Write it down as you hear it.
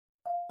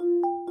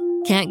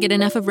Can't get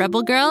enough of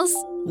Rebel Girls?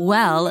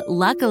 Well,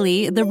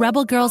 luckily, the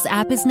Rebel Girls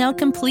app is now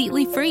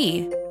completely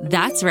free.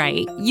 That's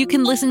right. You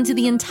can listen to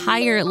the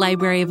entire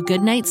library of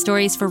goodnight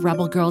stories for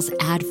Rebel Girls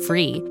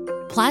ad-free.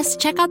 Plus,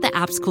 check out the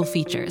app's cool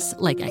features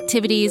like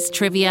activities,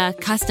 trivia,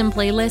 custom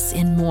playlists,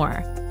 and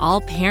more.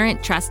 All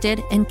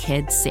parent-trusted and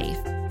kids-safe.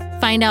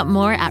 Find out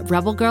more at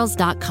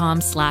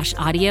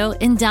rebelgirls.com/audio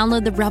and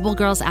download the Rebel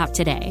Girls app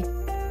today.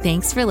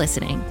 Thanks for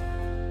listening.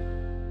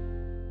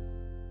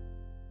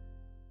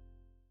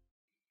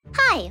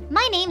 Hi,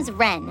 my name's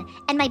Ren,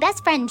 and my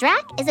best friend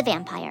Drac is a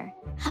vampire.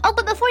 Oh,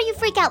 but before you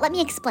freak out, let me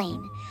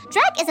explain.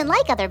 Drac isn't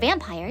like other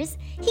vampires.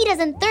 He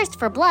doesn't thirst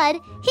for blood,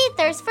 he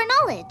thirsts for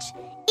knowledge.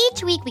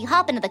 Each week we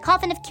hop into the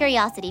coffin of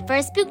curiosity for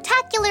a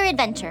spooktacular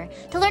adventure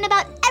to learn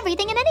about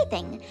everything and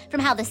anything,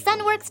 from how the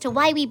sun works to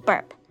why we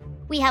burp.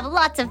 We have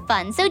lots of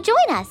fun, so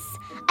join us.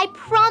 I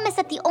promise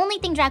that the only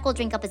thing Drac will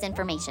drink up is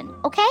information,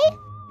 okay?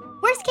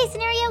 Worst case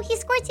scenario, he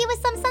squirts you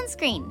with some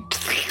sunscreen.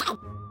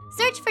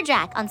 Search for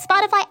Drac on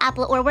Spotify,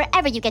 Apple, or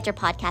wherever you get your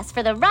podcasts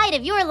for the ride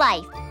of your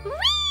life. Whee!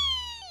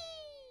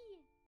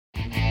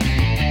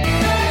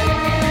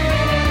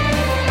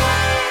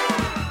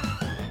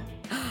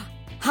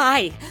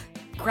 Hi.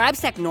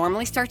 Grabstack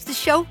normally starts the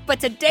show, but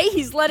today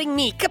he's letting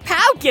me,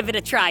 Kapow, give it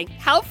a try.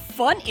 How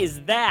fun is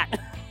that?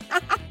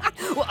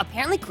 Well,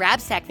 apparently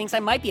Grabstack thinks I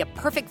might be a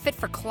perfect fit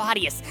for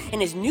Claudius in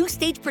his new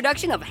stage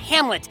production of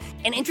Hamlet,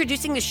 and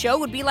introducing the show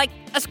would be like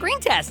a screen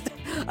test.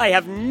 I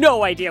have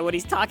no idea what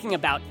he's talking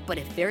about, but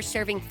if they're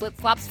serving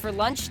flip-flops for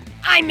lunch,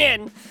 I'm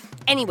in.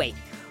 Anyway,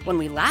 when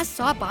we last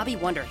saw Bobby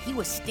Wonder, he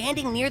was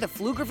standing near the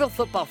Pflugerville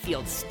football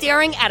field,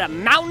 staring at a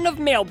mountain of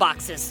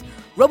mailboxes.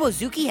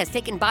 Robozuki has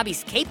taken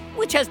Bobby's cape,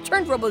 which has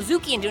turned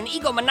Robozuki into an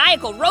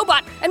egomaniacal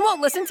robot and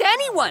won't listen to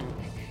anyone.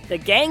 The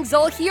gang's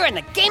all here and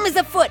the game is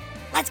afoot.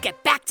 Let's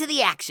get back to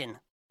the action.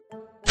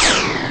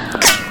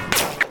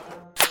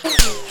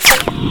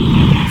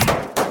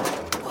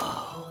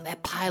 Whoa,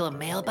 that pile of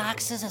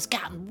mailboxes has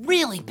gotten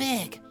really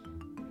big.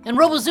 And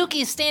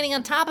Robozuki is standing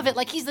on top of it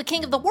like he's the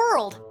king of the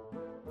world.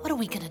 What are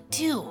we gonna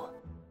do?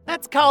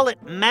 Let's call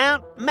it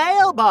Mount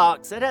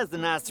Mailbox. It has a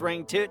nice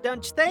ring to it,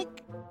 don't you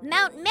think?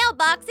 Mount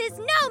Mailbox is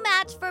no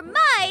match for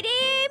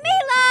Mighty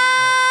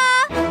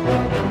Mila!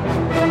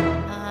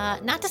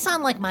 Not to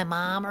sound like my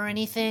mom or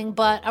anything,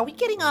 but are we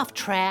getting off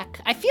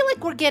track? I feel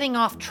like we're getting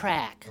off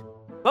track.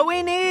 But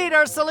we need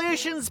our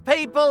solutions,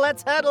 people.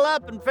 Let's huddle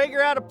up and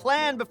figure out a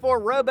plan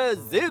before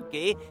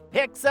Robozuki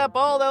picks up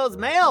all those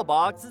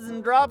mailboxes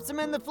and drops them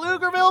in the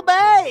Pflugerville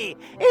Bay.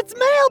 It's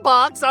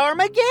Mailbox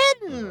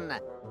Armageddon.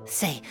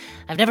 Say,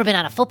 I've never been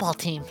on a football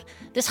team.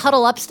 This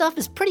huddle up stuff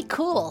is pretty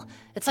cool.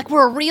 It's like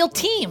we're a real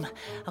team.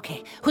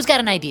 Okay, who's got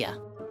an idea?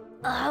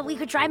 We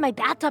could drive my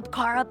bathtub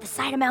car up the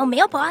side of Mount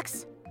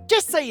Mailbox.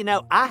 Just so you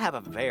know, I have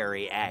a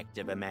very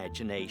active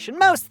imagination.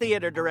 Most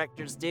theater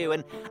directors do,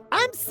 and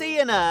I'm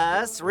seeing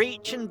us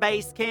reaching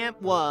Base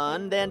Camp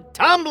 1, then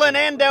tumbling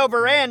end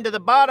over end to the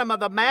bottom of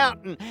the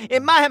mountain.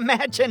 In my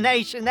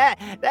imagination,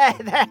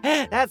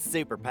 that's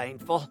super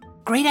painful.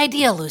 Great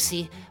idea,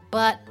 Lucy,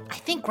 but I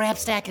think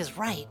Grabstack is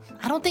right.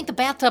 I don't think the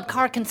bathtub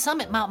car can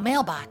summit Mount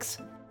Mailbox.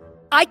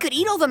 I could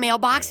eat all the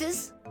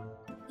mailboxes.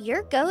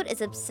 Your goat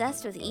is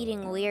obsessed with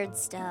eating weird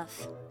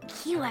stuff.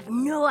 You have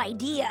no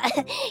idea.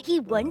 He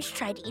once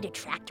tried to eat a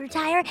tractor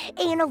tire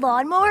and a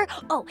lawnmower.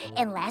 Oh,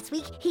 and last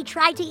week he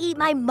tried to eat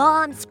my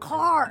mom's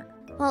car.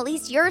 Well, at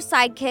least your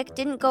sidekick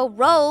didn't go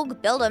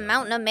rogue, build a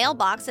mountain of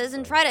mailboxes,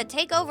 and try to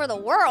take over the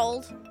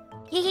world.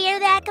 You hear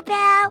that,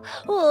 Kapow?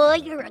 Oh,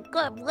 you're a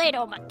good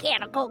little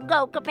mechanical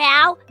goat,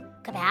 Kapow.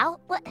 Kapow?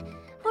 What?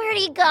 Where'd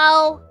he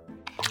go?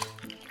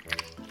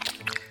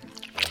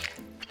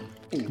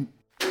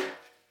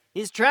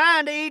 He's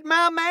trying to eat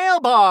my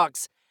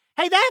mailbox.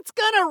 Hey, that's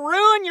gonna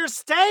ruin your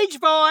stage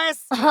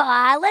voice.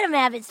 Let him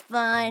have his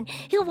fun.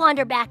 He'll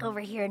wander back over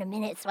here in a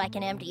minute so I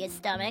can empty his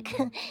stomach.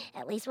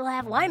 At least we'll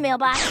have one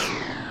mailbox.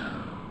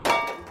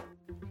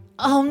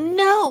 Oh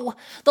no!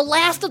 The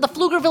last of the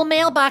Pflugerville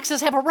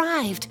mailboxes have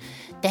arrived.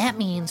 That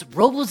means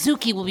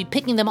Robozuki will be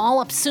picking them all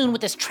up soon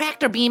with his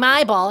tractor beam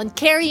eyeball and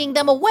carrying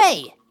them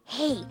away.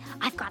 Hey,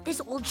 I've got this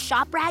old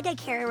shop rag I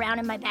carry around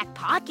in my back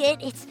pocket.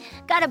 It's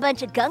got a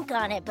bunch of gunk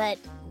on it, but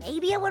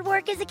maybe it would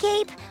work as a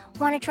cape.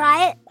 Want to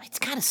try it? It's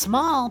kind of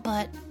small,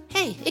 but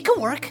hey, it could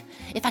work.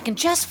 If I can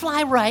just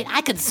fly right,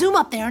 I could zoom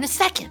up there in a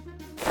second.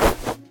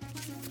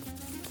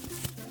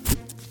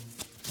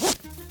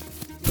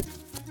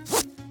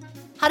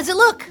 How does it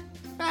look?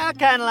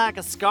 Kind of like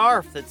a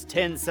scarf that's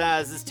 10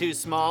 sizes too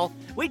small.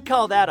 We'd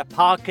call that a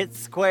pocket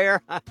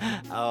square. Oh,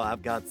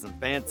 I've got some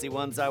fancy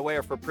ones I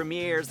wear for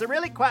premieres. They're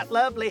really quite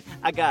lovely.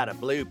 I got a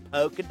blue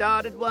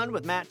polka-dotted one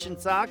with matching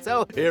socks.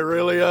 Oh, it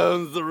really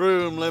owns the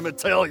room, let me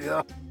tell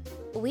you.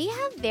 We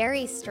have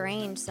very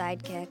strange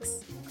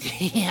sidekicks.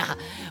 Yeah,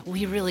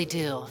 we really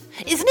do.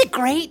 Isn't it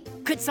great?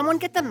 Could someone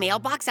get the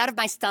mailbox out of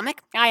my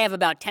stomach? I have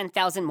about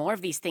 10,000 more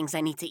of these things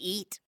I need to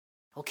eat.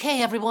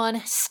 Okay,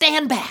 everyone,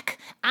 stand back.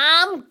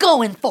 I'm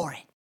going for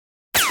it.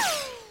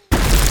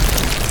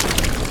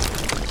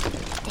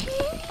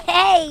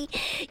 Hey,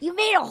 you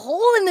made a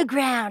hole in the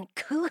ground.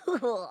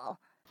 Cool.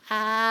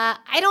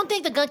 I don't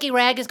think the gunky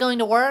rag is going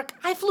to work.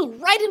 I flew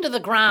right into the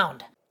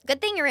ground. Good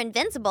thing you're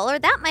invincible, or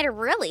that might have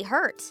really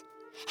hurt.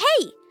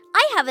 Hey,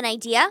 I have an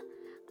idea.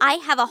 I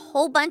have a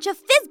whole bunch of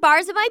fizz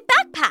bars in my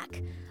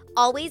backpack.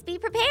 Always be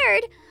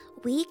prepared.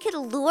 We could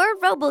lure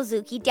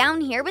Robozuki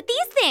down here with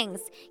these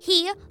things.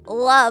 He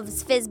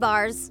loves fizz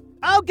bars.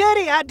 Oh,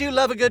 goody, I do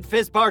love a good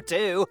fizz bar,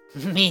 too.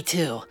 Me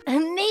too.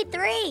 Me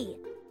 3.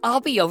 I'll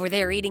be over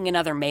there eating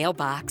another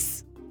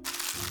mailbox.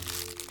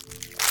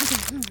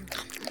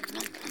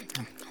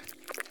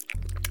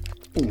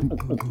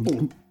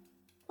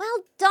 Well,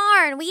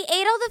 darn, we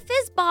ate all the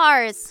fizz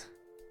bars.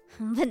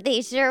 But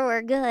they sure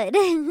were good.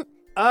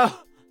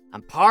 Oh,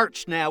 I'm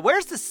parched now.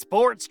 Where's the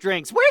sports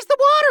drinks? Where's the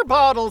water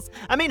bottles?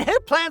 I mean, who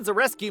plans a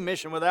rescue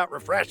mission without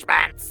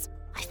refreshments?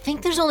 I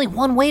think there's only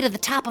one way to the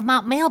top of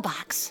Mount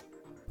Mailbox.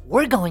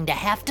 We're going to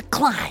have to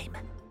climb.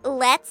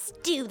 Let's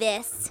do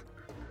this.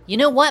 You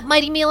know what,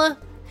 Mighty Mila?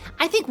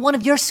 I think one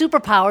of your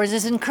superpowers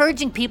is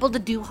encouraging people to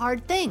do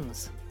hard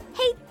things.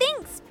 Hey,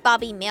 thanks,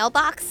 Bobby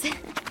Mailbox.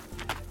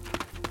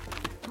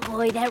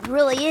 Boy, that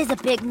really is a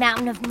big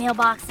mountain of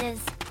mailboxes.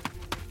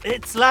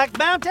 It's like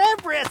Mount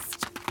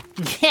Everest.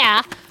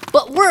 Yeah,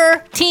 but we're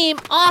Team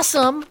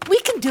Awesome. We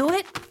can do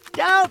it.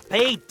 Don't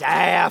be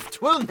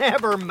daft. We'll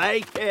never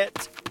make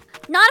it.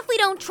 Not if we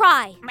don't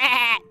try.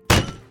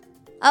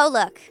 Oh,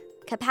 look.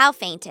 Kapow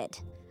fainted.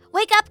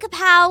 Wake up,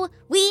 Kapow.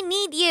 We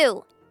need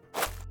you.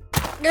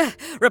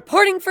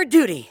 Reporting for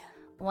duty.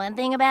 One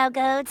thing about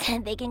goats,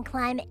 they can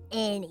climb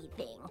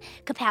anything.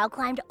 Kapow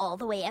climbed all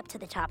the way up to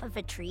the top of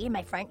a tree in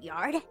my front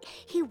yard.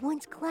 He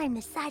once climbed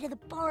the side of the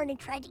barn and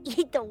tried to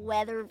eat the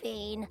weather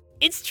vane.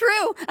 It's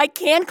true. I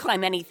can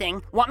climb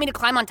anything. Want me to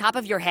climb on top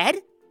of your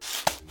head?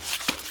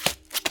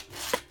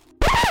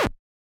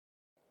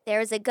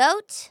 There's a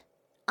goat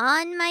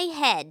on my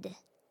head.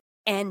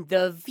 And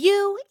the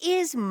view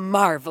is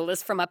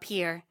marvelous from up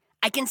here.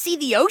 I can see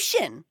the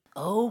ocean.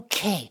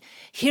 Okay,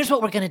 here's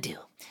what we're gonna do.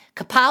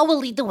 Kapow will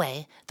lead the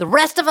way. The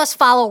rest of us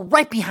follow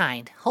right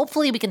behind.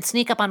 Hopefully we can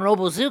sneak up on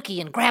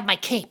Robozuki and grab my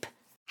cape.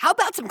 How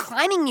about some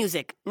climbing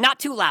music? Not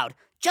too loud.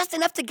 Just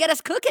enough to get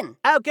us cooking.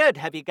 Oh, good.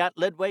 Have you got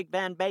Ludwig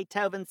van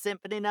Beethoven's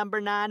Symphony No.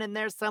 9 in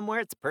there somewhere?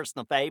 It's a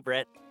personal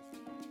favorite.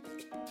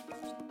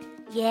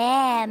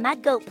 Yeah, my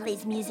goat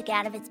plays music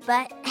out of its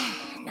butt.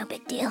 No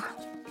big deal.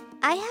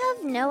 I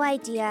have no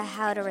idea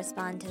how to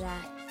respond to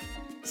that.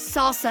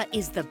 Salsa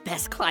is the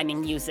best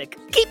climbing music.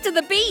 Keep to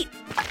the beat.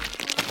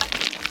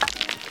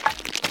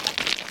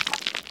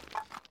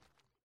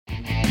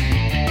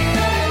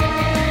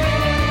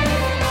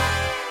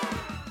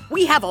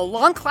 We have a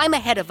long climb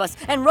ahead of us,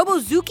 and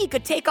Robozuki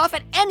could take off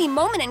at any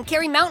moment and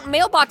carry Mountain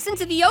Mailbox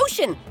into the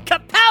ocean.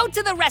 Kapow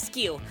to the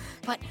rescue!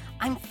 But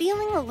I'm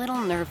feeling a little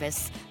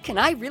nervous. Can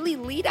I really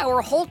lead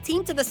our whole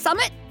team to the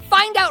summit?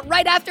 Find out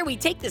right after we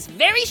take this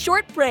very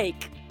short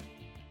break.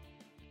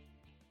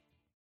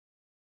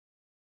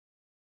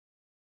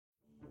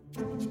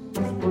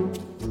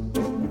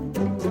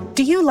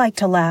 Do you like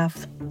to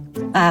laugh?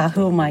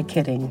 Who am I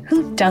kidding?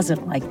 Who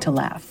doesn't like to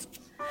laugh?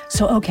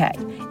 So, okay,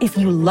 if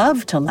you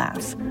love to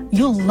laugh,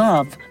 you'll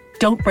love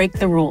Don't Break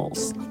the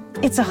Rules.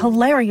 It's a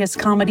hilarious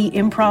comedy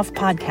improv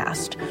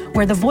podcast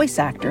where the voice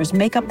actors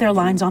make up their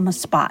lines on the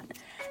spot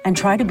and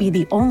try to be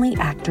the only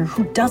actor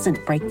who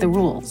doesn't break the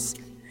rules.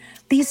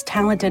 These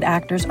talented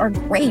actors are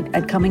great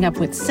at coming up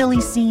with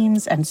silly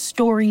scenes and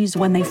stories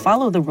when they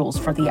follow the rules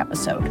for the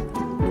episode.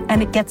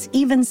 And it gets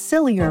even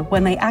sillier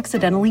when they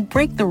accidentally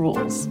break the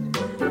rules.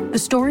 The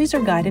stories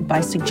are guided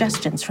by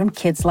suggestions from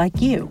kids like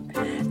you,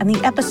 and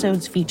the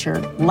episodes feature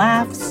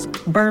laughs,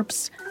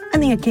 burps,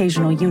 and the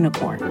occasional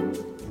unicorn.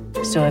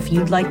 So if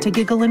you'd like to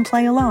giggle and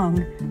play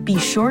along, be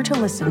sure to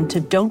listen to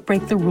Don't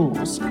Break the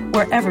Rules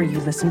wherever you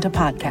listen to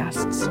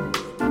podcasts.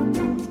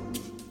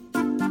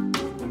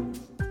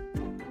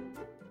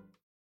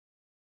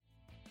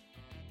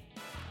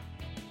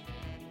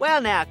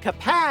 Well, now,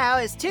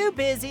 Kapow is too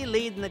busy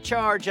leading the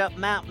charge up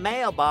Mount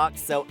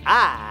Mailbox, so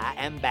I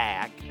am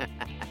back.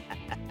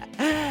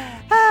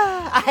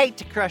 I hate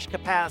to crush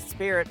Kapow's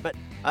spirit, but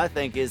I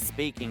think his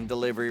speaking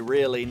delivery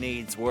really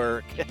needs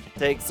work.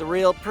 Takes a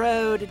real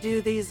pro to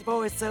do these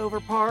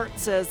voiceover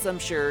parts, as I'm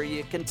sure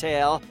you can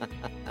tell.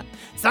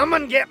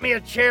 Someone get me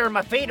a chair,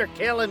 my feet are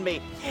killing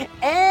me.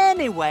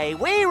 Anyway,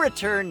 we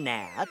return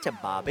now to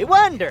Bobby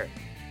Wonder,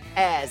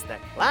 as the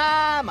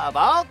climb of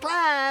all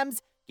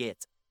climbs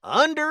gets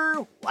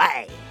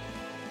underway.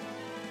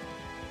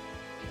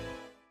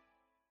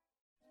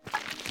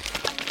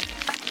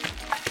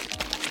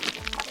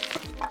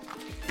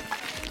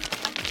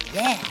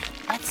 Yeah,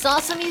 that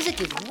salsa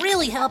music is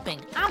really helping.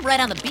 I'm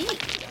right on the beat.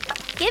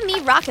 Give me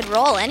rock and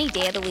roll any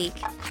day of the week.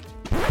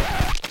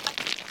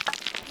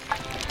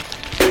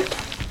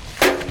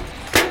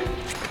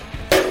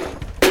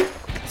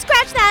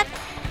 Scratch that!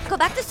 Go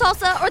back to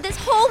salsa or this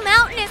whole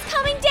mountain is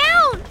coming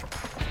down!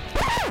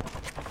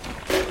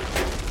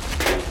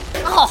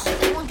 Oh,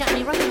 that one got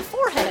me right in the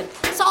forehead.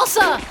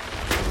 Salsa!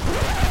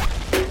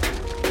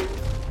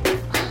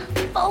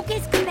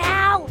 Focus,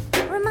 Kapow!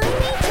 Remind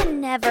me to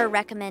never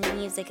recommend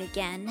music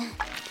again.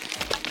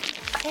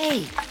 Hey,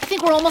 I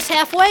think we're almost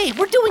halfway.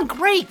 We're doing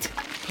great.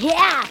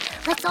 Yeah,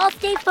 let's all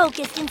stay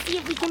focused and see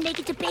if we can make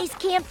it to Base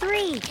Camp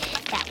 3.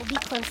 That will be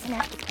close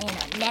enough to plan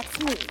our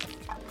next move.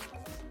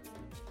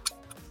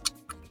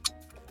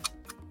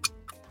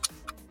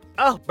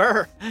 Oh,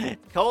 brr.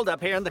 It's cold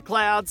up here in the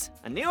clouds.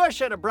 I knew I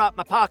should have brought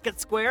my pocket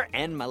square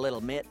and my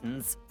little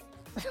mittens.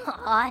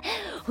 Aw,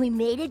 we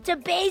made it to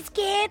Base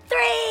Camp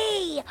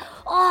 3!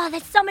 Oh, the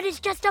summit is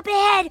just up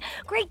ahead.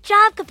 Great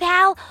job,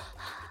 Kapow.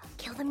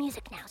 Kill the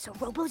music now so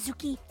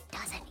Robozuki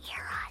doesn't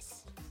hear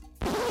us.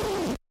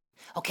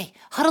 Okay,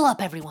 huddle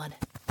up, everyone.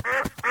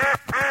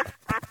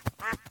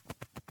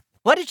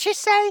 What did she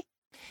say?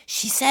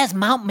 She says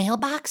Mount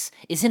Mailbox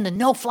is in the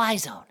no-fly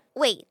zone.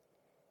 Wait,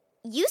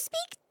 you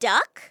speak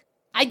duck?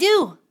 I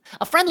do.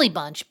 A friendly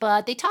bunch,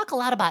 but they talk a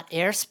lot about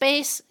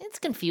airspace. It's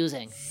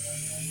confusing.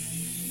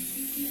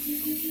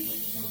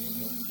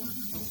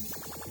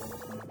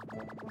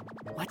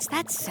 What's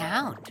that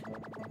sound?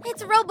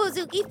 It's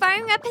Robozuki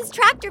firing up his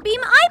tractor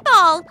beam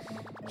eyeball.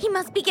 He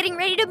must be getting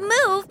ready to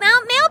move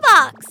Mount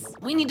Mailbox.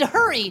 We need to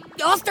hurry.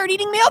 Y'all start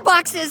eating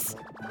mailboxes.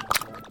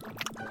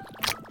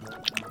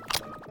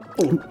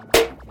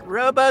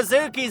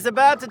 Robozuki's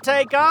about to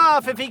take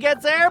off. If he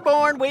gets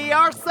airborne, we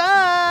are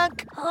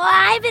sunk. Oh,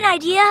 I have an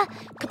idea.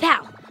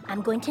 Kapow,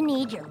 I'm going to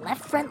need your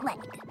left front leg.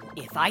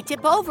 If I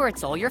tip over,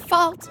 it's all your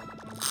fault.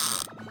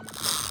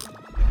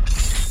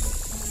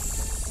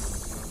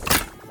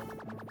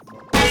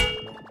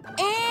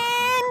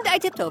 And I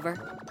tipped over.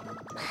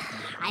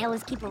 I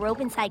always keep a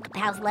rope inside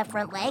Kapow's left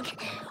front leg.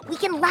 We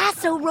can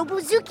lasso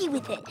Robozuki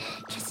with it.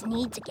 Just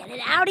need to get it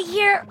out of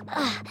here.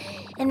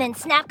 And then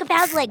snap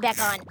Kapow's leg back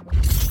on.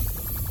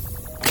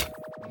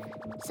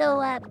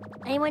 So,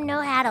 anyone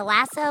know how to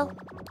lasso?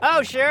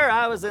 Oh, sure,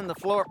 I was in the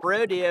Florp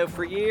Rodeo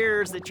for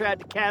years. They tried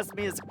to cast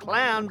me as a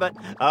clown, but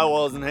I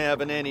wasn't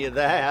having any of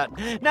that.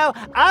 No,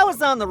 I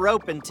was on the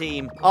roping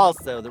team,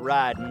 also the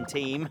riding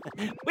team.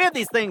 We have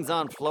these things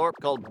on Florp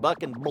called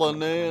bucking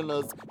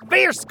bananas.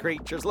 Fierce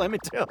creatures, let me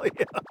tell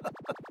you.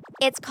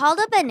 It's called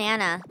a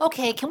banana.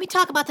 Okay, can we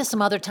talk about this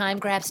some other time,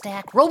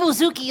 Grabstack?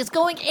 Robozuki is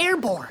going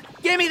airborne.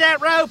 Give me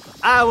that rope.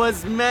 I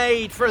was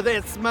made for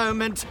this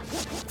moment.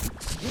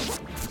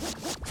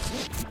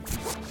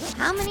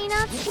 How many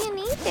nuts do you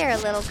need there,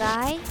 little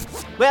guy?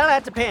 Well,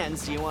 that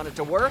depends. Do you want it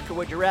to work, or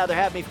would you rather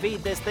have me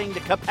feed this thing to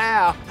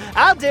Kapow?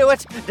 I'll do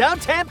it.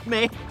 Don't tempt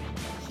me.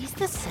 He's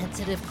the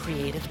sensitive,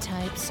 creative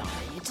type. Sorry,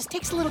 it just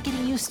takes a little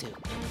getting used to.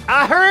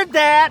 I heard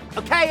that.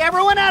 Okay,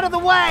 everyone out of the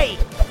way.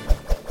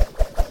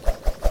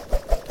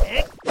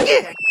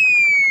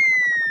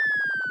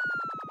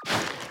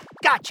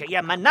 Gotcha,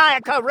 you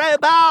maniacal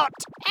robot.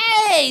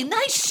 Hey,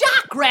 nice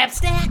shot,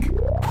 Grabstack.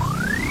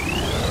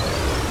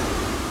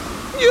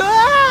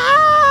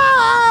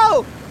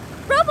 Whoa!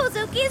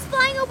 Robozuki is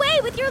flying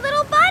away with your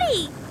little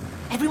buddy.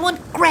 Everyone,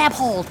 grab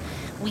hold.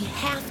 We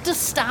have to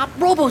stop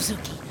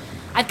Robozuki.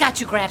 I've got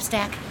you,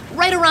 Grabstack.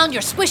 Right around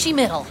your squishy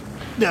middle.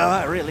 No,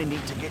 I really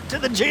need to get to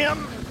the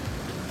gym.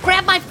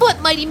 Grab my foot,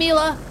 Mighty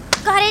Mila.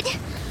 Got it.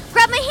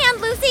 Grab my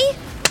hand, Lucy.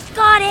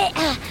 Got it.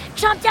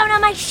 Chomp down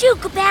on my shoe,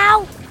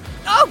 Kapow.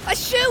 Oh, a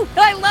shoe!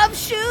 I love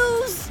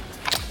shoes!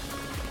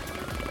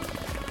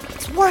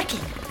 It's working.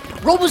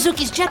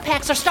 Robozuki's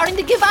jetpacks are starting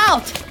to give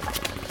out.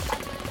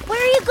 Where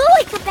are you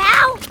going,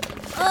 Kapow?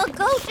 A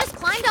goat just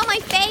climbed on my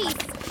face.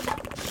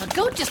 A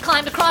goat just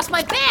climbed across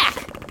my back.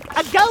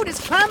 A goat is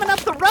climbing up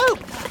the rope.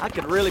 I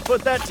could really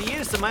put that to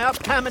use in my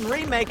upcoming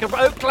remake of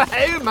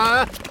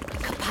Oklahoma.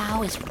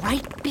 Kapow is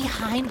right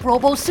behind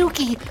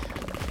Robozuki.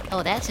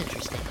 Oh, that's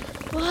interesting.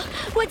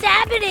 What's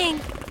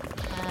happening?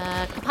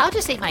 Kapow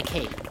just ate my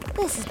cape.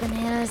 This is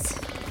bananas.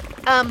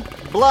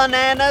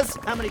 Bananas?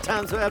 How many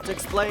times do I have to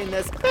explain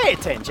this? Pay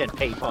attention,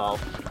 people.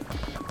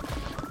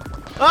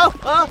 Oh,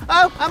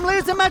 I'm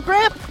losing my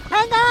grip.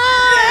 Hang on!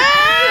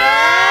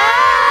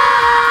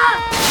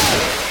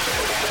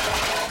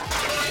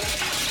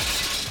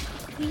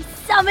 We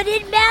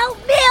summited Mount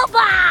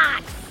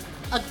Mailbox!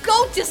 A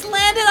goat just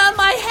landed on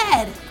my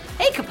head.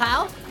 Hey,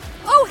 Kapow.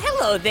 Oh,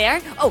 hello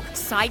there. Oh,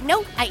 side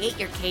note, I ate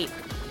your cape.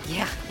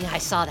 Yeah, I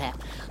saw that.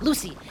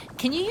 Lucy,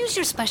 can you use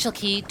your special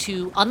key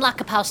to unlock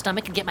Kapow's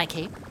stomach and get my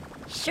cape?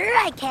 Sure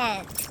I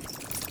can.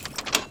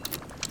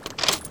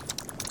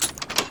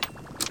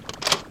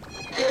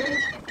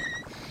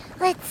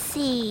 Let's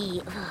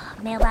see.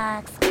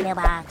 Mailbox.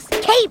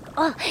 Cape!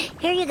 Oh,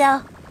 here you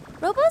go.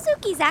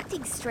 Robozuki's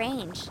acting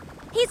strange.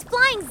 He's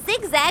flying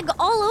zigzag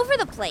all over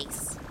the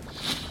place.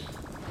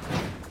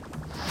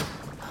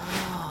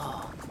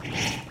 Oh,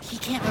 he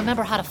can't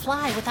remember how to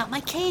fly without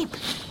my cape.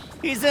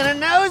 He's in a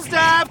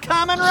nosedive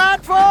coming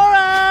right for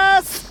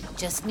us!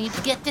 Just need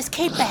to get this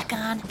cape back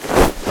on.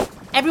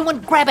 Everyone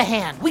grab a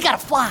hand. We gotta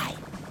fly.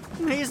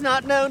 He's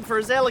not known for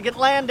his elegant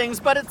landings,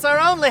 but it's our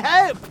only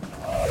hope.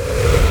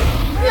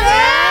 No!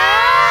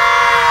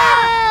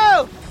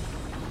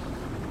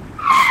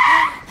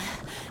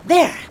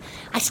 There.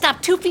 I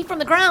stopped 2 feet from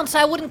the ground so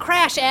I wouldn't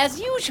crash as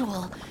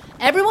usual.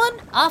 Everyone,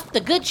 off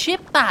the good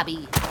ship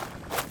Bobby.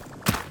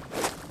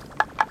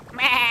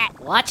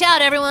 Watch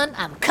out, everyone.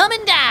 I'm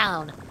coming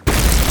down.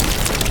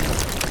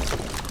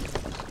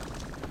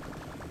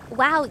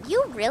 Wow,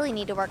 you really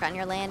need to work on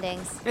your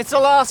landings. It's a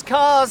lost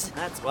cause.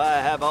 That's why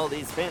I have all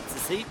these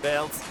fancy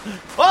seatbelts.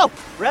 Whoa!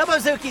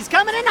 Robozuki's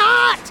coming in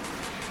hot!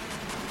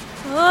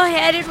 Oh,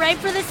 headed right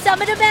for the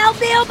summit of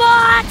Mount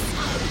Mailbox!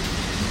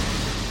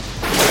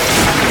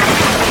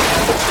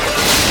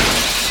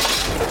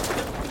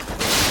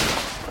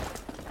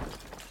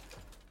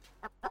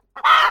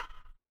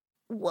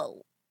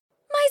 Whoa.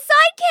 My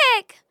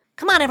sidekick!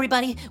 Come on,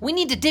 everybody. We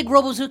need to dig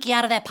Robozuki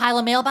out of that pile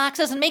of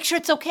mailboxes and make sure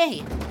it's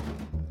okay.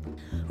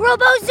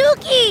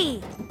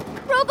 Robozuki!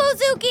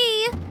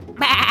 Robozuki!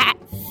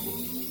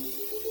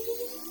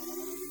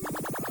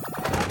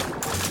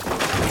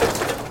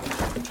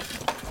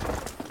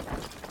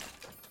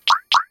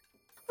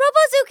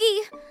 Robozuki!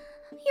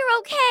 You're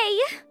okay.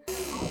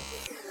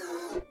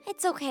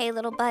 It's okay,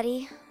 little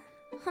buddy.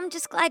 I'm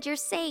just glad you're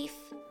safe.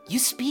 You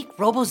speak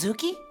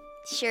Robozuki?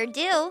 Sure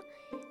do.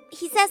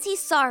 He says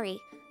he's sorry.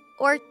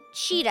 Or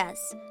she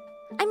does.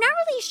 I'm not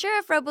really sure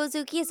if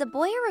Robozuki is a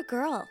boy or a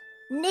girl.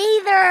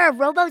 Neither!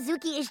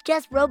 Robozuki is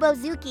just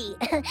Robozuki.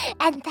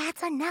 And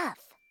that's enough.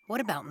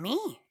 What about me?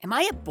 Am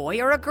I a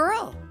boy or a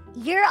girl?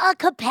 You're a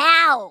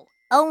kapow.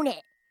 Own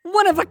it.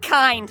 One of a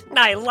kind.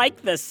 I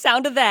like the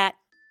sound of that.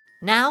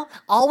 Now,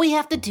 all we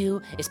have to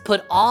do is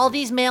put all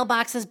these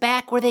mailboxes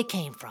back where they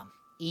came from.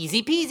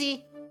 Easy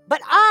peasy.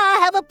 But I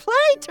have a play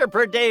to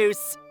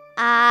produce.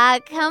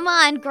 Come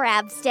on,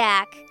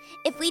 Grabstack.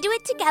 If we do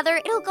it together,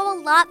 it'll go a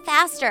lot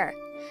faster.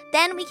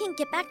 Then we can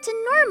get back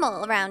to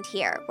normal around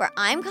here, where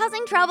I'm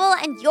causing trouble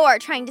and you're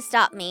trying to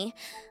stop me.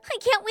 I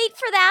can't wait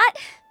for that.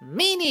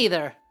 Me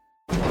neither.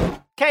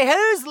 Okay,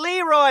 who's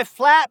Leroy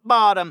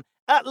Flatbottom?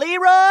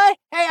 Leroy?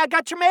 Hey, I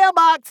got your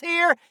mailbox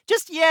here.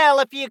 Just yell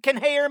if you can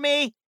hear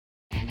me.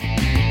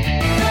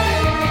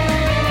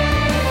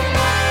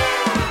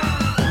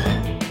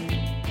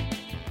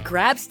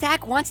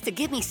 Grabstack wants to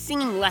give me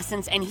singing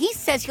lessons, and he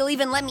says he'll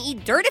even let me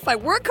eat dirt if I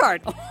work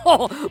hard.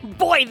 Oh,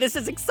 boy, this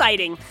is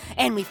exciting.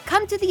 And we've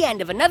come to the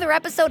end of another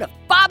episode of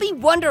Bobby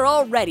Wonder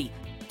already.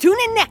 Tune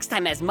in next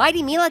time as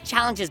Mighty Mila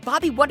challenges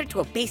Bobby Wonder to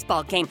a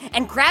baseball game,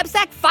 and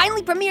Grabstack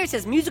finally premieres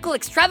his musical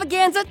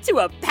extravaganza to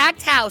a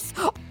packed house.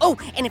 Oh,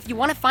 and if you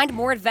want to find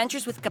more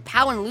adventures with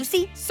Kapow and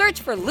Lucy, search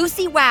for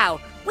Lucy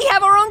Wow. We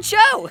have our own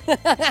show.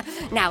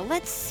 Now,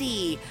 let's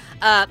see.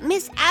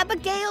 Miss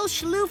Abigail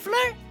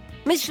Schloofler?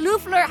 Miss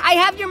Schloofler, I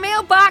have your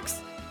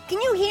mailbox.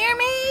 Can you hear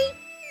me?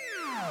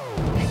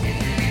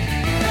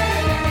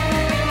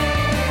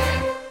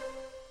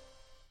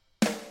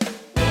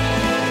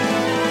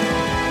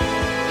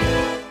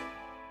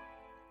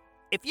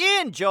 If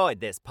you enjoyed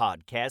this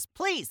podcast,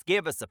 please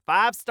give us a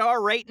 5-star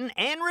rating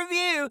and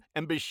review,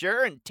 and be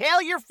sure and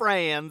tell your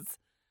friends.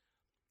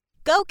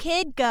 Go,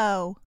 kid,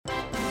 go.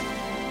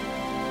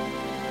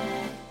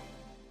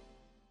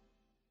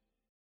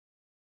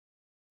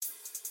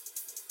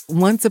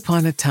 Once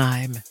upon a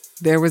time,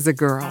 there was a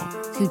girl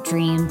who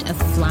dreamed of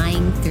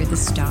flying through the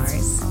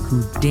stars,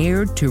 who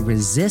dared to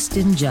resist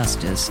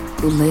injustice,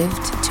 who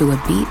lived to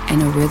a beat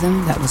and a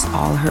rhythm that was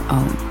all her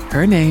own.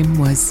 Her name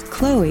was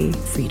Chloe,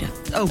 Frida,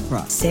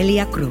 Oprah,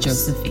 Celia Cruz,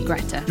 Josephine,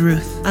 Greta,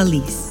 Ruth,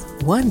 Elise.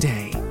 One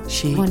day,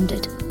 she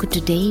wondered, could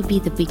today be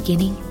the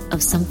beginning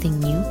of something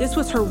new? This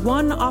was her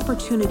one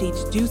opportunity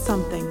to do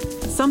something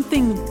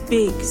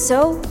big.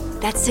 So,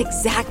 that's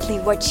exactly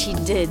what she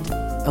did.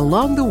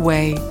 Along the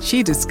way,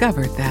 she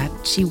discovered that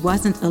she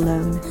wasn't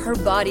alone. Her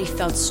body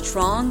felt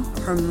strong,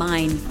 her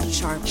mind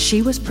sharp.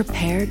 She was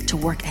prepared to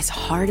work as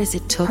hard as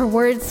it took. Her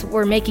words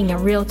were making a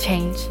real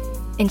change,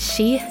 and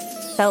she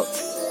felt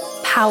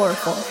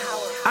powerful.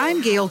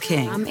 I'm Gail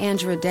King. I'm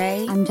Andra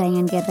Day. I'm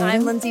Diane Guerrero.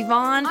 I'm Lindsay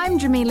Vaughn. I'm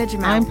Jamila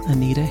Jamal. I'm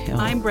Anita Hill.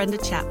 I'm Brenda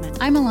Chapman.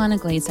 I'm Alana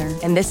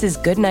Glazer. And this is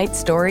Goodnight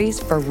Stories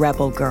for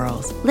Rebel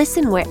Girls.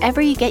 Listen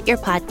wherever you get your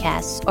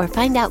podcasts or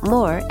find out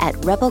more at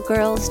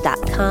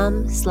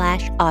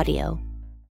rebelgirls.com/audio.